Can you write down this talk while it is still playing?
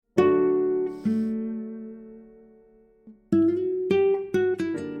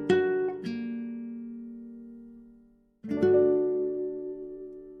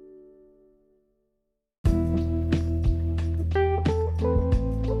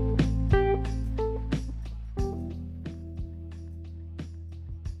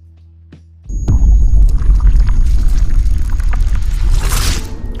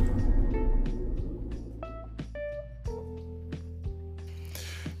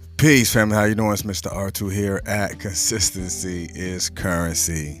Peace, family. How you doing? It's Mr. R2 here at Consistency is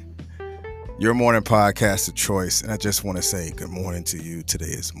Currency, your morning podcast of choice. And I just want to say good morning to you. Today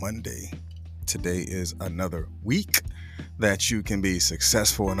is Monday. Today is another week that you can be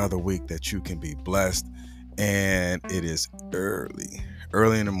successful, another week that you can be blessed. And it is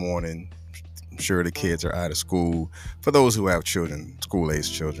early in the morning. I'm sure the kids are out of school. For those who have children,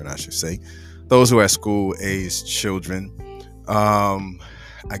 school-aged children, I should say. Those who have school-aged children,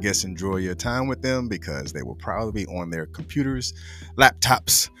 I guess enjoy your time with them because they will probably be on their computers,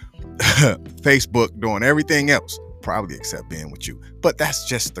 laptops, Facebook, doing everything else, probably except being with you. But that's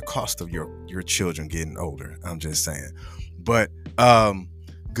just the cost of your children getting older. I'm just saying. But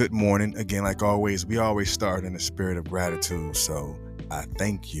good morning. Again, like always, we always start in the spirit of gratitude. So I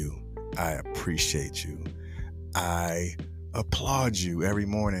thank you. I appreciate you. I applaud you every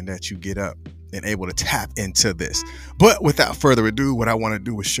morning that you get up and able to tap into this. But without further ado, what I want to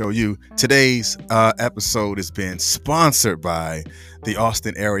do is show you today's episode is being sponsored by the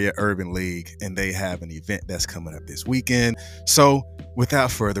Austin Area Urban League, and they have an event that's coming up this weekend. So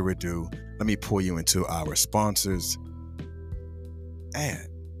without further ado, let me pull you into our sponsors ad.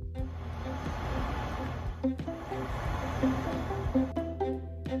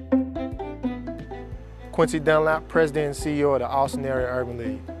 Quincy Dunlap, President and CEO of the Austin Area Urban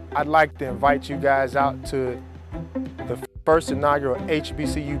League. I'd like to invite you guys out to the first inaugural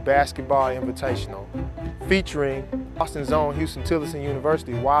HBCU Basketball Invitational, featuring Austin's own Huston-Tillotson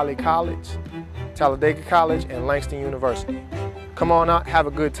University, Wiley College, Talladega College, and Langston University. Come on out, have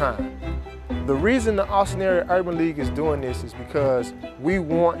a good time. The reason the Austin Area Urban League is doing this is because we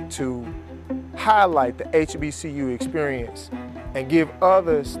want to highlight the HBCU experience and give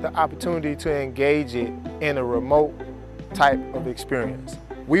others the opportunity to engage it in a remote type of experience.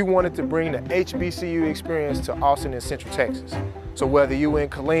 We wanted to bring the HBCU experience to Austin and Central Texas. So whether you in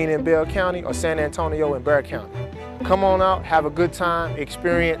Killeen in Bell County or San Antonio in Bexar County, come on out, have a good time,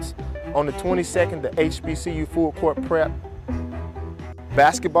 experience. On the 22nd, the HBCU Full Court Prep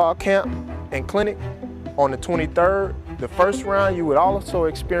Basketball Camp and Clinic. On the 23rd, the first round, you would also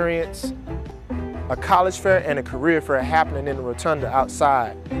experience a college fair and a career fair happening in the rotunda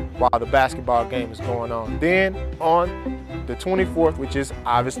outside while the basketball game is going on. Then on the 24th, which is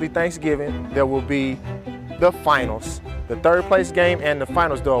obviously Thanksgiving, there will be the finals, the third place game and the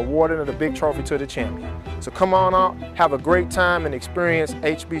finals, the awarding of the big trophy to the champion. So come on out, have a great time and experience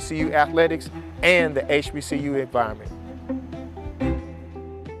HBCU athletics and the HBCU environment.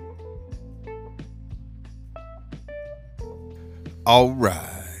 All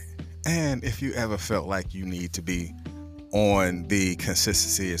right. And if you ever felt like you need to be on the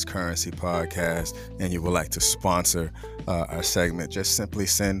Consistency is Currency podcast and you would like to sponsor our segment, just simply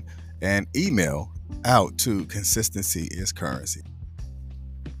send an email out to consistencyiscurrency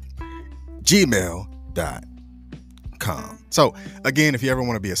gmail.com. So again, if you ever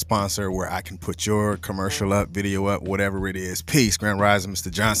want to be a sponsor where I can put your commercial up, video up, whatever it is, peace, Grand Rising,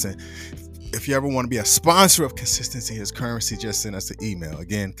 Mr. Johnson. If you ever want to be a sponsor of Consistency is Currency, just send us an email.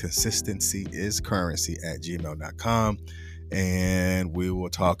 Again, consistencyiscurrency@gmail.com, and we will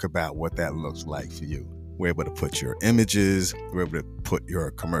talk about what that looks like for you. We're able to put your images, we're able to put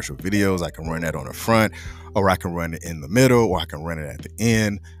your commercial videos. I can run that on the front, or I can run it in the middle, or I can run it at the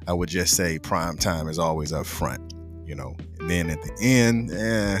end. I would just say prime time is always up front, and then at the end,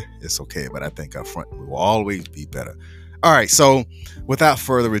 it's okay. But I think up front will always be better. All right, so without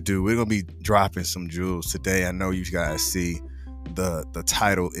further ado, we're going to be dropping some jewels today. I know you guys see the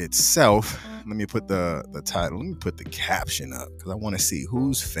title itself. Let me put the title. Let me put the caption up because I want to see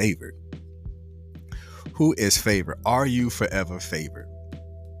who's favored. Who is favored? Are you forever favored?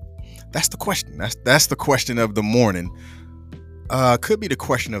 That's the question. That's the question of the morning. Could be the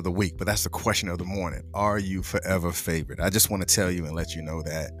question of the week, but that's the question of the morning. Are you forever favored? I just want to tell you and let you know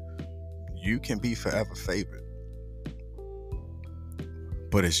that you can be forever favored.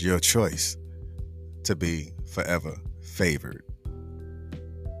 But it's your choice to be forever favored.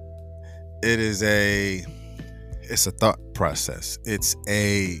 It's a thought process. It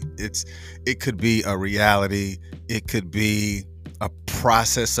could be a reality. It could be a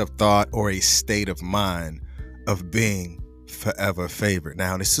process of thought or a state of mind of being forever favored.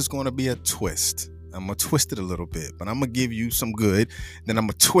 Now, this is going to be a twist. I'm going to twist it a little bit, but I'm going to give you some good. Then I'm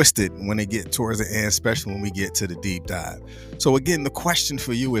going to twist it when they get towards the end, especially when we get to the deep dive. So again, the question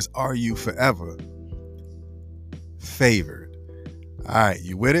for you is, are you forever favored? All right,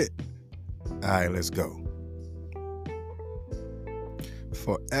 you with it? All right, let's go.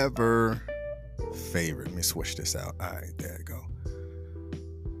 Forever favored. Let me switch this out. All right, there you go.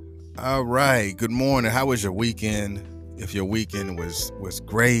 All right, good morning. How was your weekend? If your weekend was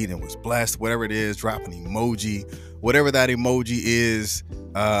great and was blessed, whatever it is, drop an emoji, whatever that emoji is.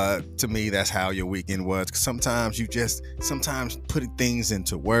 To me, that's how your weekend was. 'Cause sometimes putting things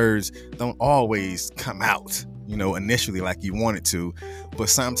into words don't always come out, initially like you want it to. But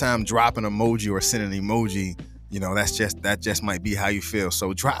sometimes dropping an emoji or sending an emoji, that just might be how you feel.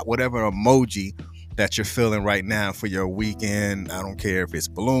 So drop whatever emoji that you're feeling right now for your weekend. I don't care if it's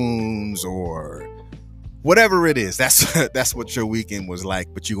balloons or whatever it is. That's what your weekend was like,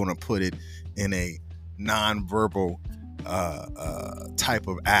 but you're gonna put it in a non-verbal type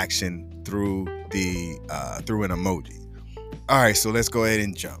of action through an emoji. All right, so let's go ahead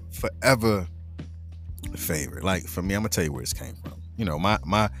and jump. Forever favorite. Like for me, I'm gonna tell you where this came from.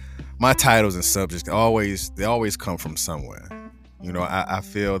 My titles and subjects always come from somewhere. I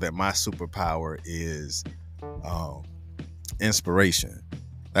feel that my superpower is inspiration.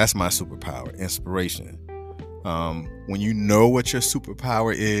 That's my superpower, inspiration. When you know what your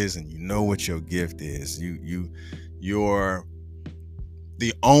superpower is and you know what your gift is, you're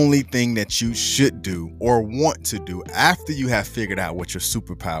the only thing that you should do or want to do after you have figured out what your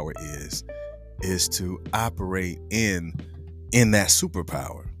superpower is to operate in that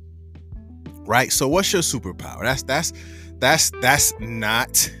superpower. Right? So what's your superpower? That's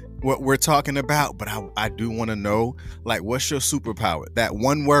not what we're talking about, but I do want to know, like, what's your superpower? That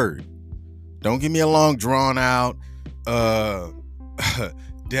one word. Don't give me a long drawn out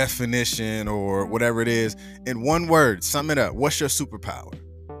definition or whatever it is. In one word, sum it up. What's your superpower?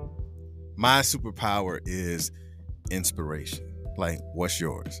 My superpower is inspiration. Like, what's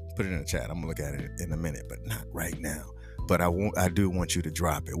yours? Put it in the chat. I'm gonna look at it in a minute, but not right now. But I do want you to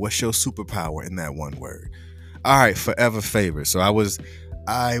drop it. What's your superpower in that one word? All right, forever favorite. So I was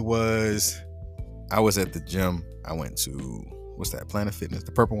at the gym. I went to, what's that, Planet Fitness,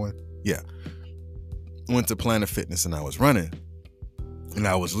 the purple one? Yeah. Went to Planet Fitness and I was running. And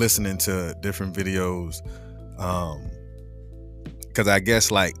I was listening to different videos. Cause I guess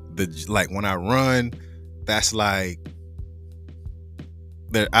like when I run, that's like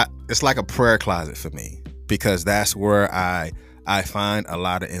it's like a prayer closet for me. Because that's where I find a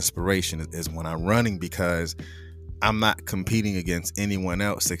lot of inspiration is when I'm running, because I'm not competing against anyone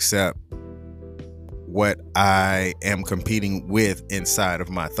else except what I am competing with inside of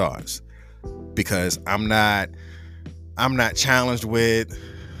my thoughts. Because I'm not challenged with,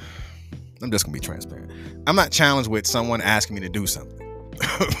 I'm just gonna be transparent. I'm not challenged with someone asking me to do something,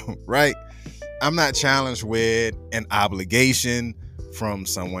 right? I'm not challenged with an obligation from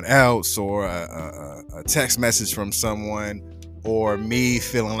someone else or a text message from someone or me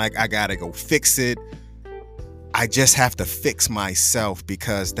feeling like I gotta go fix it. I just have to fix myself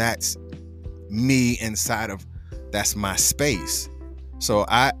because that's me that's my space. So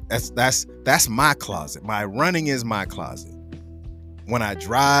that's my closet. My running is my closet. When I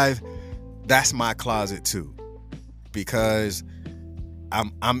drive, that's my closet too, because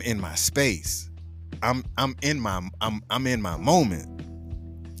I'm in my space. I'm in my moment.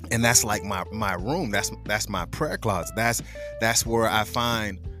 And that's like my room. That's my prayer closet. That's where I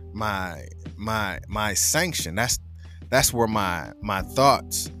find my sanction. That's where my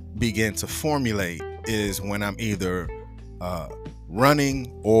thoughts begin to formulate, is when I'm either running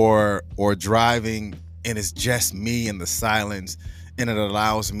or driving, and it's just me in the silence, and it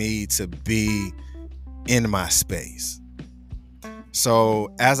allows me to be in my space.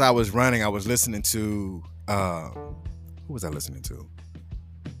 So as I was running, I was listening to who was I listening to?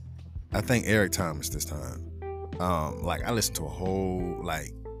 I think Eric Thomas this time. I listened to a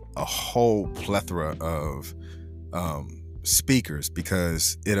whole plethora of speakers,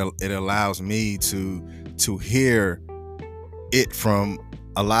 because it allows me to hear it from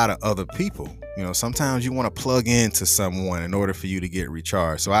a lot of other people. Sometimes you want to plug into someone in order for you to get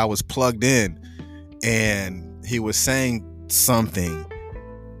recharged. So I was plugged in, and he was saying something,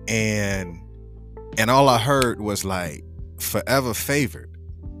 and all I heard was like, forever favored.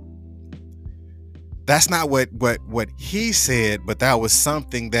 That's not what he said, but that was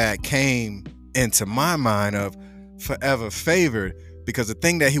something that came into my mind of forever favored, because the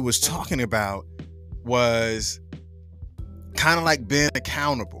thing that he was talking about was kind of like being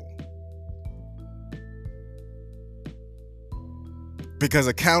accountable. Because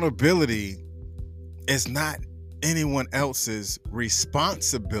accountability is not anyone else's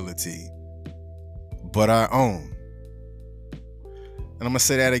responsibility but our own. And I'm going to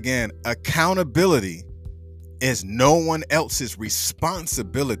say that again. Accountability is no one else's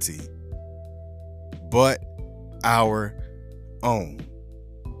responsibility but our own.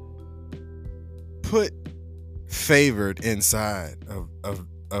 Put favored inside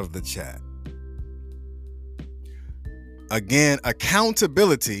of the chat. Again,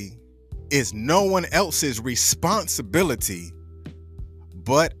 accountability is no one else's responsibility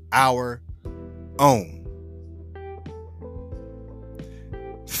but our own.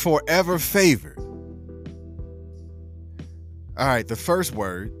 Forever favored. All right, the first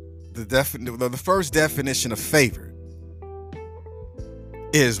word, the first definition of favored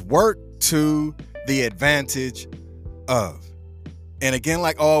is work to the advantage of. And again,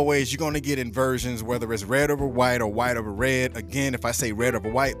 like always, you're going to get inversions, whether it's red over white or white over red. Again, if I say red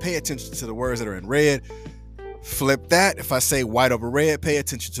over white, pay attention to the words that are in red. Flip that. If I say white over red, pay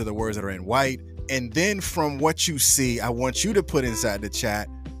attention to the words that are in white. And then from what you see, I want you to put inside the chat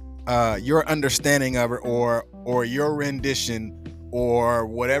your understanding of it, or your rendition, or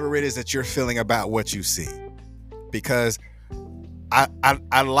whatever it is that you're feeling about what you see. Because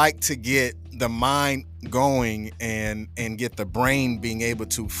I like to get the mind going and get the brain being able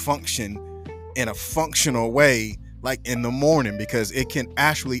to function in a functional way, like in the morning, because it can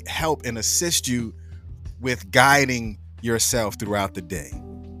actually help and assist you with guiding yourself throughout the day.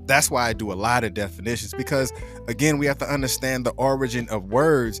 That's why I do a lot of definitions, because again, we have to understand the origin of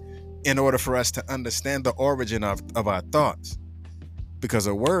words in order for us to understand the origin of our thoughts. Because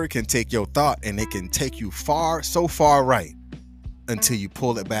a word can take your thought and it can take you so far right until you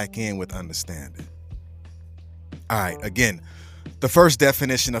pull it back in with understanding. All right, again, the first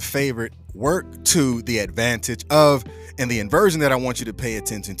definition of favorite, work to the advantage of, and the inversion that I want you to pay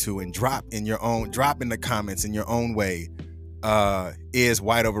attention to and drop in the comments in your own way, is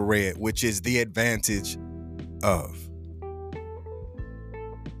white over red, which is the advantage of.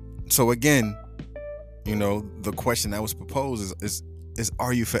 So again, the question that was proposed is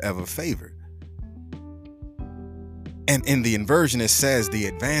are you forever favored? And in the inversion, it says the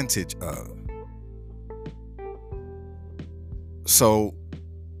advantage of. So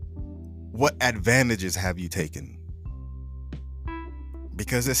what advantages have you taken?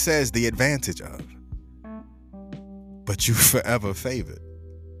 Because it says the advantage of, but you forever favored.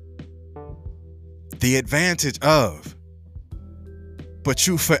 The advantage of, but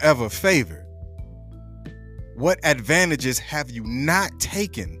you forever favored. What advantages have you not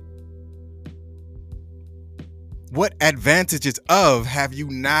taken? What advantages of have you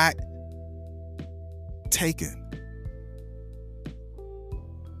not taken?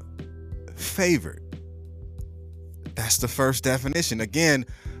 Favored. That's the first definition. Again,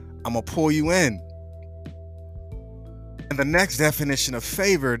 I'm going to pull you in. And the next definition of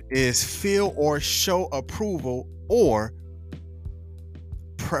favored is feel or show approval or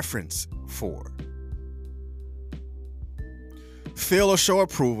preference for. Feel or show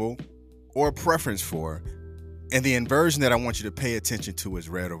approval or preference for. And the inversion that I want you to pay attention to is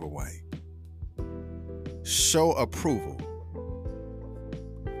red over white. Show approval.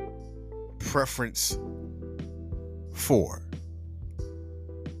 Preference for.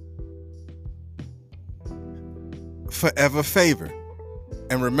 Forever favored.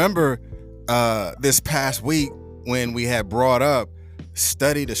 And remember this past week when we had brought up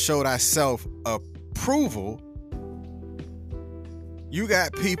study to show thyself approval, you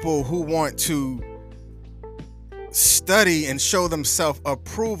got people who want to study and show themselves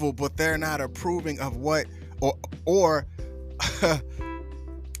approval, but they're not approving of what or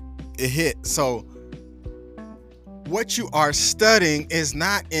it hit. So what you are studying is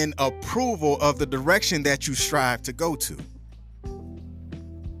not in approval of the direction that you strive to go to.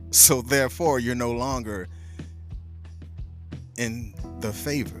 So therefore, you're no longer in the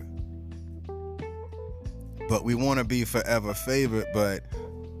favor. But we want to be forever favored, but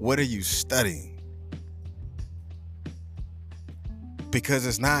what are you studying? Because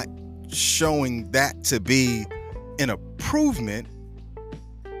it's not showing that to be an improvement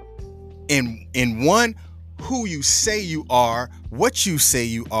in one, who you say you are, what you say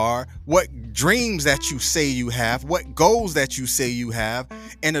you are, what dreams that you say you have, what goals that you say you have,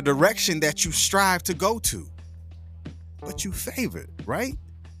 and the direction that you strive to go to. But you favored, right?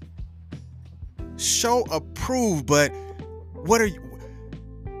 Show approve, but what are you?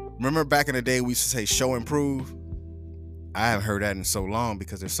 Remember back in the day we used to say show improve? I haven't heard that in so long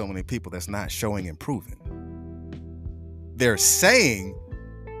because there's so many people that's not showing improving. They're saying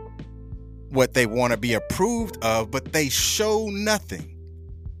what they want to be approved of, but they show nothing.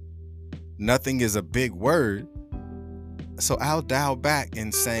 Nothing is a big word. So I'll dial back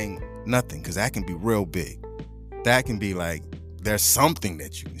in saying nothing, because that can be real big. That can be like, there's something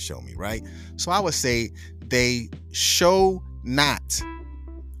that you can show me, right? So I would say they show not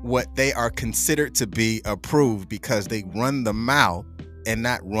what they are considered to be approved, because they run the mouth and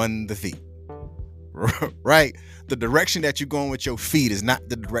not run the feet. Right? The direction that you're going with your feet is not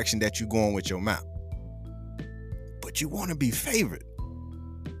the direction that you're going with your mouth. but you want to be favored.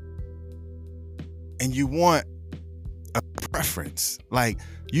 And you want a preference. Like,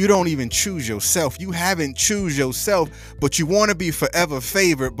 you don't even choose yourself. You haven't choose yourself, but you want to be forever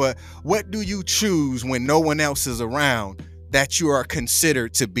favored. But what do you choose when no one else is around that you are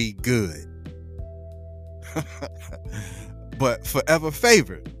considered to be good? But forever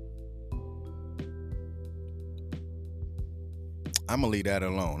favored. I'm gonna leave that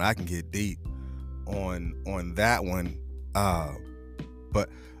alone. I can get deep on that one. But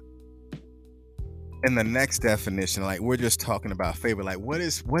in the next definition, like, we're just talking about favor. Like, what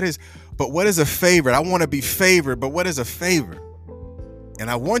is a favorite? I want to be favored, but what is a favor? And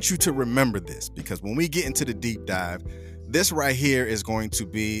I want you to remember this, because when we get into the deep dive, this right here is going to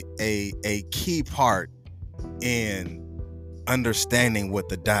be a key part in understanding what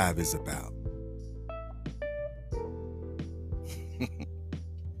the dive is about.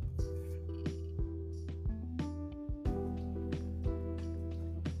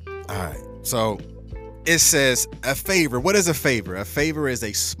 All right, so it says a favor. What is a favor? A favor is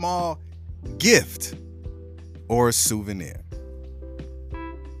a small gift or a souvenir.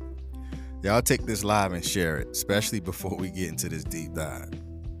 Y'all take this live and share it, especially before we get into this deep dive.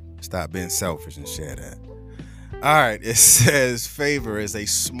 Stop being selfish and share that. All right, it says favor is a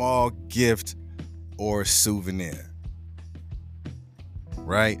small gift or souvenir.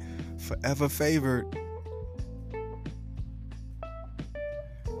 Right? Forever favored.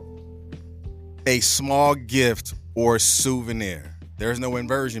 A small gift or souvenir. There's no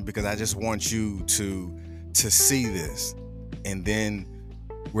inversion, because I just want you to see this, and then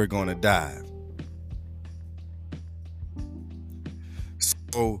we're going to dive.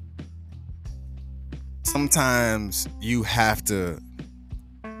 So sometimes you have to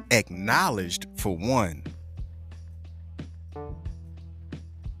acknowledge, for one,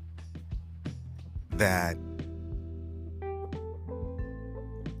 that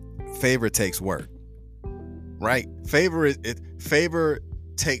favor takes work, right? Favor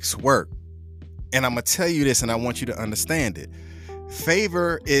takes work. And I'm going to tell you this, and I want you to understand it.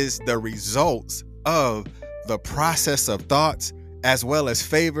 Favor is the results of the process of thoughts, as well as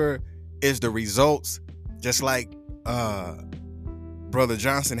favor is the results, just like Brother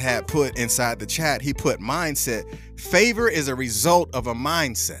Johnson had put inside the chat. He put mindset. Favor is a result of a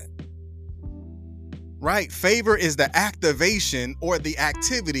mindset. Right? Favor is the activation or the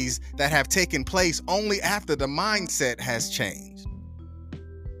activities that have taken place only after the mindset has changed.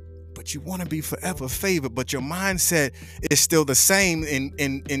 But you want to be forever favored, but your mindset is still the same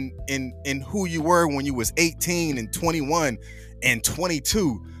in who you were when you was 18 and 21 and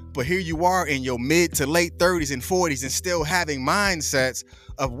 22. But here you are in your mid to late 30s and 40s and still having mindsets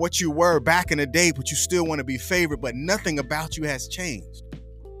of what you were back in the day, but you still want to be favored, but nothing about you has changed.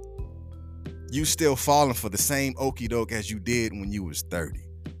 You still falling for the same okie doke as you did when you was 30.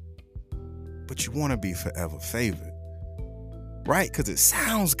 But you want to be forever favored, right? Because it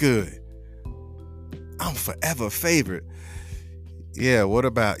sounds good. I'm forever favored. Yeah, what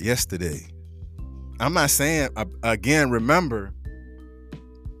about yesterday? I'm not saying, again, remember,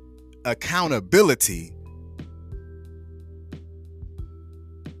 accountability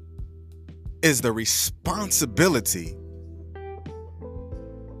is the responsibility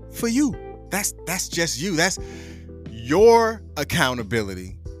for you. That's just you. That's your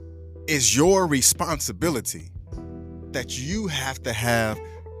accountability, is your responsibility that you have to have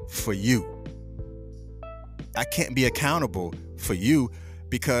for you. I can't be accountable for you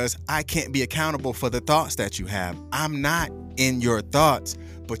because I can't be accountable for the thoughts that you have. I'm not in your thoughts,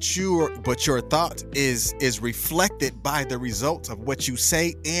 but your thought is reflected by the results of what you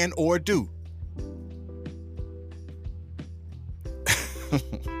say and or do.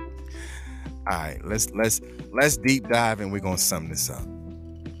 All right, let's deep dive, and we're gonna sum this up.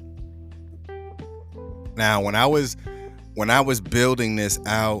 Now, when I was building this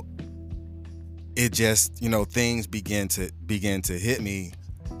out, it just, things began to hit me,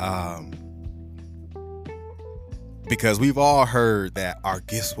 because we've all heard that our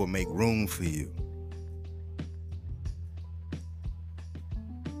gifts will make room for you.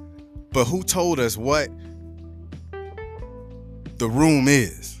 But who told us what the room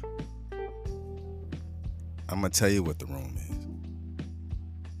is? I'm gonna tell you what the room is.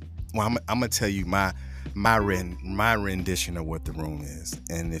 Well, I'm gonna tell you my rendition of what the room is.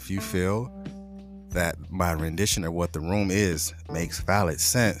 And if you feel that my rendition of what the room is makes valid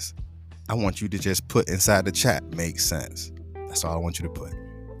sense, I want you to just put inside the chat, makes sense. That's all I want you to put.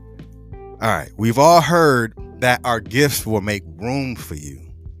 All right, we've all heard that our gifts will make room for you.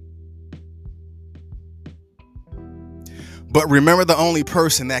 But remember, the only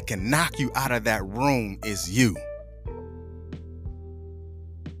person that can knock you out of that room is you.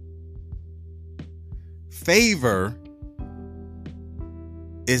 favor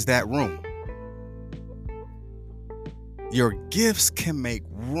is that room. Your gifts can make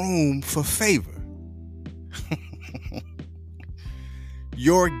room for favor.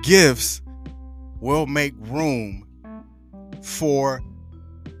 Your gifts will make room for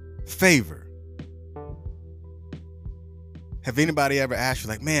favor. Have anybody ever asked you,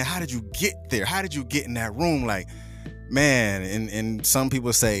 like, man, how did you get there? How did you get in that room? Like, man, and some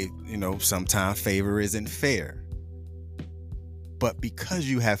people say, sometimes favor isn't fair. But because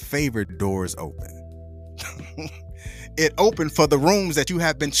you have favor, doors open. It opened for the rooms that you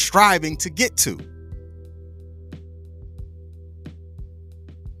have been striving to get to.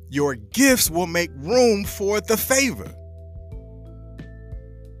 Your gifts will make room for the favor.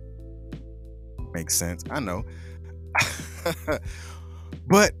 Makes sense, I know.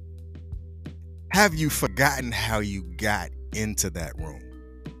 But have you forgotten how you got into that room?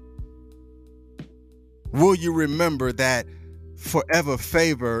 Will you remember that forever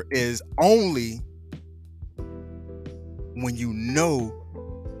favor is only when you know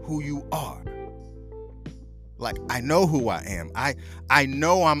who you are? Like, I know who I am. I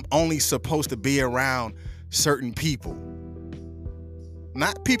know I'm only supposed to be around certain people.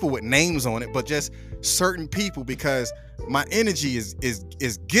 Not people with names on it, but just certain people, because my energy is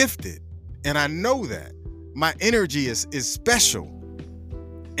gifted. And I know that. My energy is special.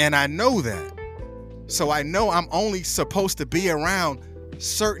 And I know that. So I know I'm only supposed to be around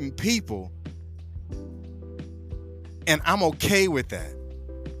certain people. And I'm okay with that.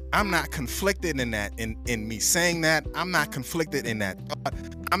 I'm not conflicted in that, in me saying that. I'm not conflicted in that thought.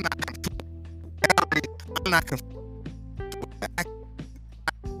 I'm not conflicted with that.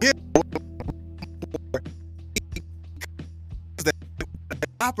 That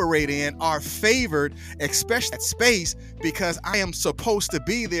operate in are favored, especially that space, because I am supposed to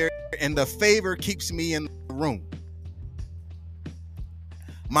be there, and the favor keeps me in the room.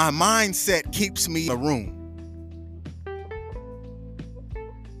 My mindset keeps me in the room.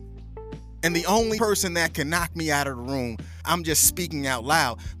 And the only person that can knock me out of the room, I'm just speaking out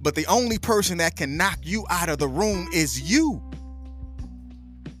loud, but the only person that can knock you out of the room is you.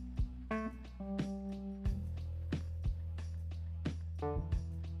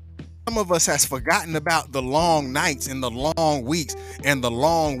 Some of us has forgotten about the long nights and the long weeks and the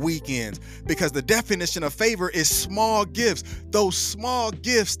long weekends, because the definition of favor is small gifts. Those small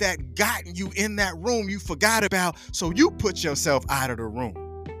gifts that got you in that room, you forgot about, so you put yourself out of the room.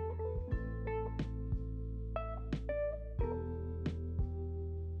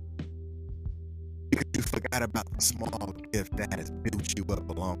 You forgot about the small gift that has built you up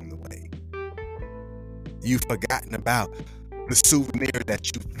along the way. You've forgotten about the souvenir that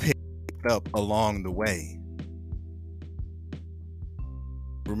you picked up along the way.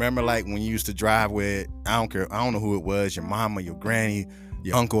 Remember, like, when you used to drive with, I don't know who it was, your mama, your granny,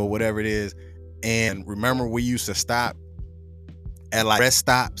 your uncle, or whatever it is. And remember, we used to stop at like rest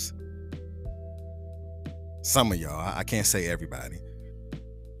stops. Some of y'all, I can't say everybody.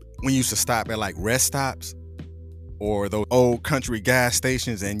 We used to stop at like rest stops or those old country gas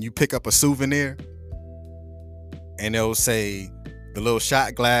stations, and you pick up a souvenir and they'll say the little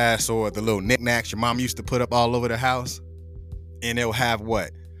shot glass or the little knickknacks your mom used to put up all over the house, and they'll have what?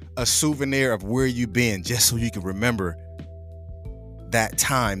 A souvenir of where you've been, just so you can remember that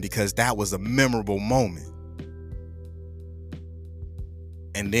time, because that was a memorable moment.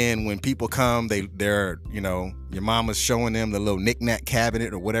 And then when people come, they're your mama's showing them the little knickknack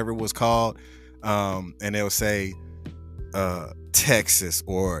cabinet or whatever it was called, and they'll say Texas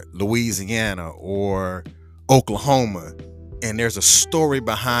or Louisiana or Oklahoma, and there's a story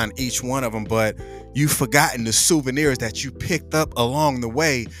behind each one of them, but you've forgotten the souvenirs that you picked up along the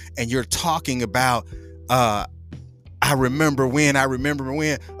way, and you're talking about I remember when.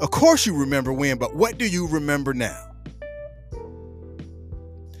 Of course you remember when, but what do you remember now?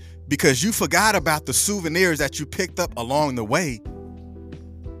 Because you forgot about the souvenirs that you picked up along the way.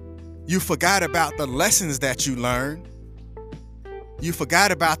 You forgot about the lessons that you learned. You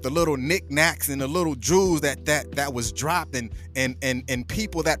forgot about the little knickknacks and the little jewels that was dropped and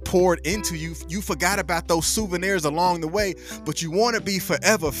people that poured into you. You forgot about those souvenirs along the way, but you want to be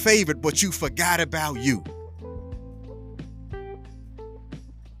forever favored, but you forgot about you.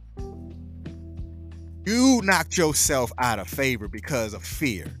 You knocked yourself out of favor because of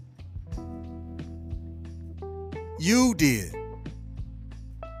fear. You did.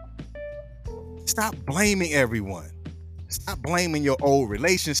 Stop blaming everyone. Stop blaming your old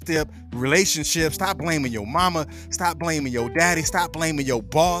relationship. Stop blaming your mama. Stop blaming your daddy. Stop blaming your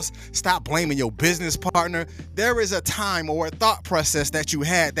boss. Stop blaming your business partner. There is a time or a thought process that you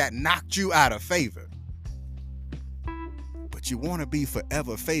had that knocked you out of favor. you want to be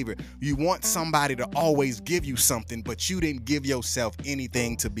forever favored. You want somebody to always give you something, but you didn't give yourself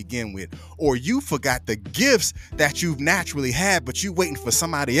anything to begin with. Or you forgot the gifts that you've naturally had, but you waiting for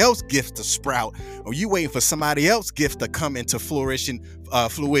somebody else's gifts to sprout, or you waiting for somebody else's gifts to come into fruition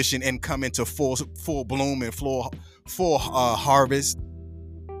and come into full bloom and full harvest.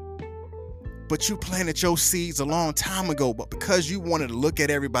 But you planted your seeds a long time ago, but because you wanted to look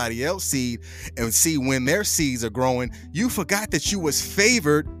at everybody else's seed and see when their seeds are growing, you forgot that you was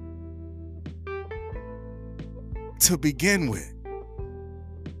favored to begin with.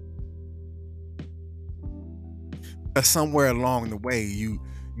 Somewhere along the way, you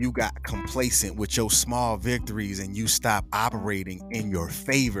got complacent with your small victories and you stopped operating in your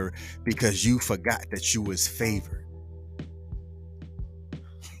favor because you forgot that you was favored.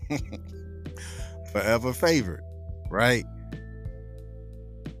 Forever favored, right?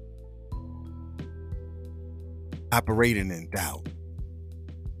 Operating in doubt,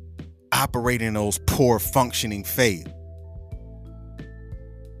 operating in those poor functioning faith.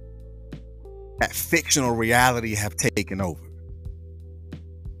 That fictional reality have taken over.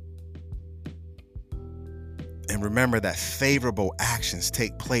 And remember that favorable actions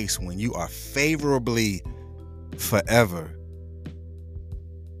take place when you are favorably forever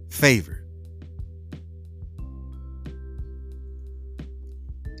favored.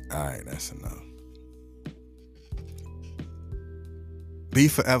 All right, that's enough. Be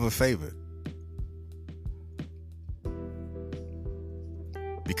forever favored.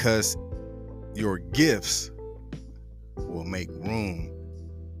 Because your gifts will make room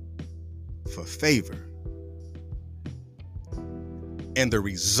for favor. And the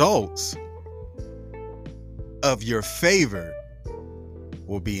results of your favor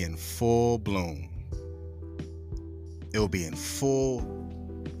will be in full bloom. It will be in full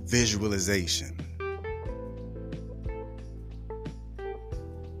visualization.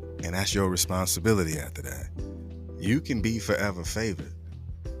 And that's your responsibility after that. You can be forever favored,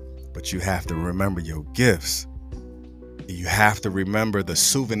 but you have to remember your gifts. You have to remember the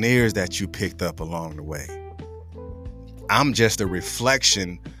souvenirs that you picked up along the way. I'm just a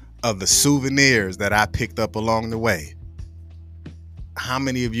reflection of the souvenirs that I picked up along the way. How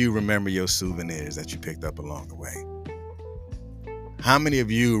many of you remember your souvenirs that you picked up along the way? How many of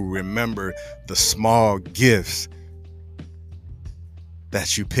you remember the small gifts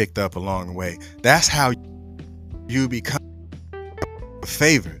that you picked up along the way? That's how you become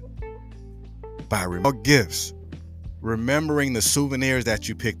favored, by gifts, remembering the souvenirs that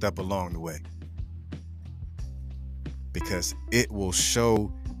you picked up along the way, because it will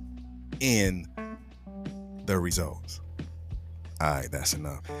show in the results. All right, that's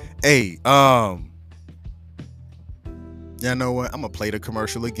enough. Hey, you know what? I'm gonna play the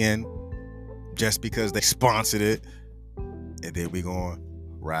commercial again, just because they sponsored it, and then we gonna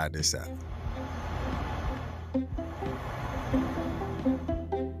ride this out.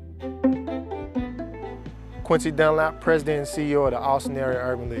 Quincy Dunlap, President and CEO of the Austin Area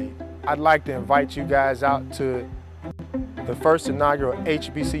Urban League. I'd like to invite you guys out to the first inaugural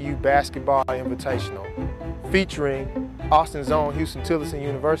HBCU Basketball Invitational, featuring Austin's own Huston-Tillotson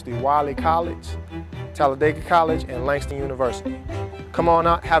University, Wiley College, Talladega College, and Langston University. Come on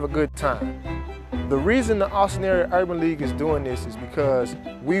out, have a good time. The reason the Austin Area Urban League is doing this is because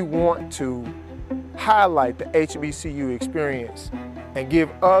we want to highlight the HBCU experience and give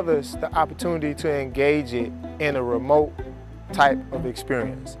others the opportunity to engage it in a remote type of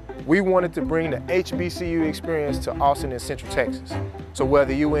experience. We wanted to bring the HBCU experience to Austin and Central Texas. So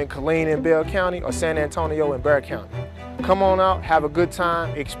whether you in Killeen and Bell County or San Antonio and Bexar County, come on out, have a good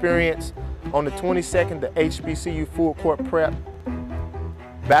time, experience. On the 22nd, the HBCU Full Court Prep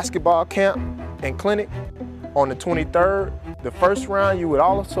Basketball Camp and Clinic. On the 23rd, the first round, you would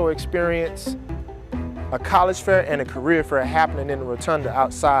also experience a college fair and a career fair happening in the rotunda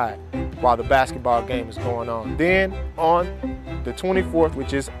outside while the basketball game is going on. Then on the 24th,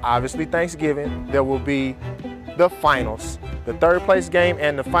 which is obviously Thanksgiving, there will be the finals, the third place game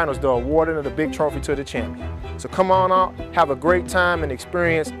and the finals, the awarding of the big trophy to the champion. So come on out, have a great time and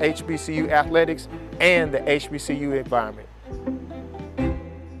experience HBCU athletics and the HBCU environment.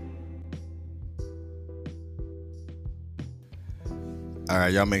 All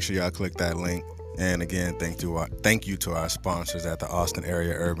right, y'all make sure y'all click that link. And again, thank you to our sponsors at the Austin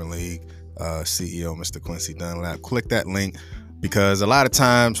Area Urban League, CEO Mr. Quincy Dunlap. Click that link, because a lot of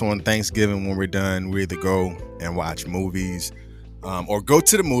times on Thanksgiving when we're done, we either go and watch movies, or go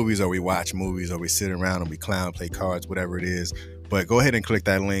to the movies, or we watch movies, or we sit around and we clown, play cards, whatever it is. But go ahead and click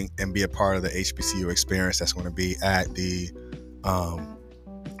that link and be a part of the HBCU experience that's going to be at the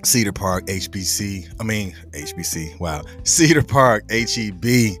Cedar Park Cedar Park HEB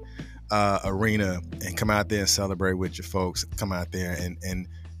arena, and come out there and celebrate with your folks. Come out there and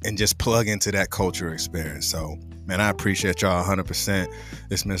just plug into that culture experience. So, man, I appreciate y'all 100%.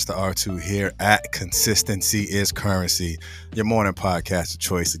 It's Mr. R2 here at Consistency is Currency, your morning podcast of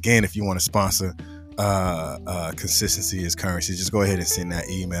choice. Again, if you want to sponsor Consistency is Currency, just go ahead and send that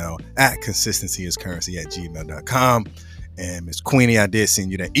email at consistencyiscurrency@gmail.com. And Miss Queenie, I did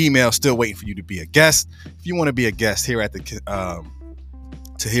send you that email. Still waiting for you to be a guest. If you want to be a guest here at the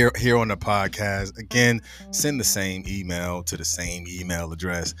here on the podcast, again, send the same email to the same email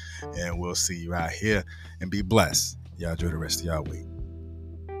address, and we'll see you out here. And be blessed. Y'all enjoy the rest of y'all week.